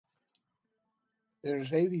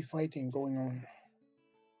There's heavy fighting going on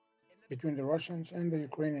between the Russians and the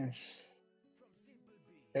Ukrainians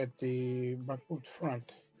at the Bakhmut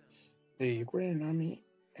front. The Ukrainian army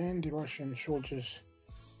and the Russian soldiers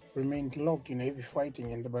remained locked in heavy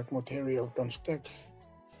fighting in the Bakhmut area of Donetsk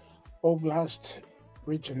Oblast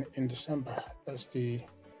region in December as the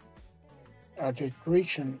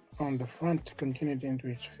altercation on the front continued into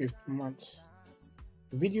its fifth month.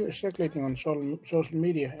 Video is circulating on social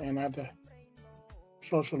media and other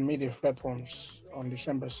social media platforms on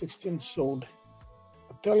December 16th showed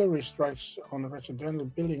artillery strikes on residential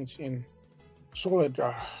buildings in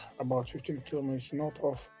Soledar, about 15 kilometers north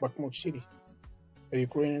of Bakhmut city. The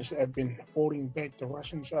Ukrainians have been holding back the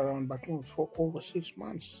Russians around Bakhmut for over 6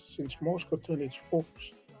 months since Moscow turned its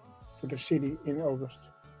focus to the city in August.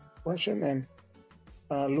 Russian and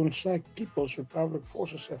Luhansk People's Republic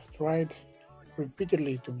forces have tried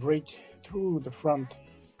repeatedly to break through the front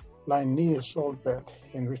line near Soledar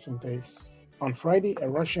in recent days. On Friday, a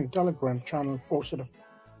Russian Telegram channel posted a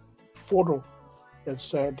photo that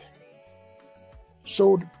said,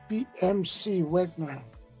 showed PMC Wagner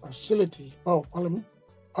facility of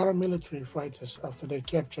paramilitary fighters after they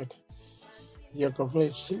captured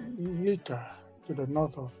Yakovlevka to the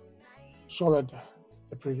north of Soledar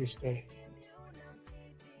the previous day.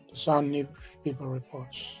 The Sun newspaper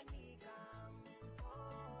reports.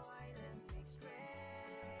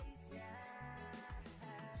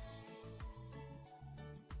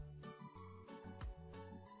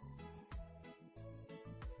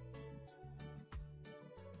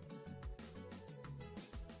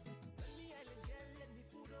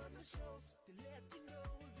 To let you know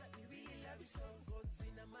that me really love you so. God's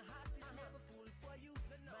in my heart is never full for you.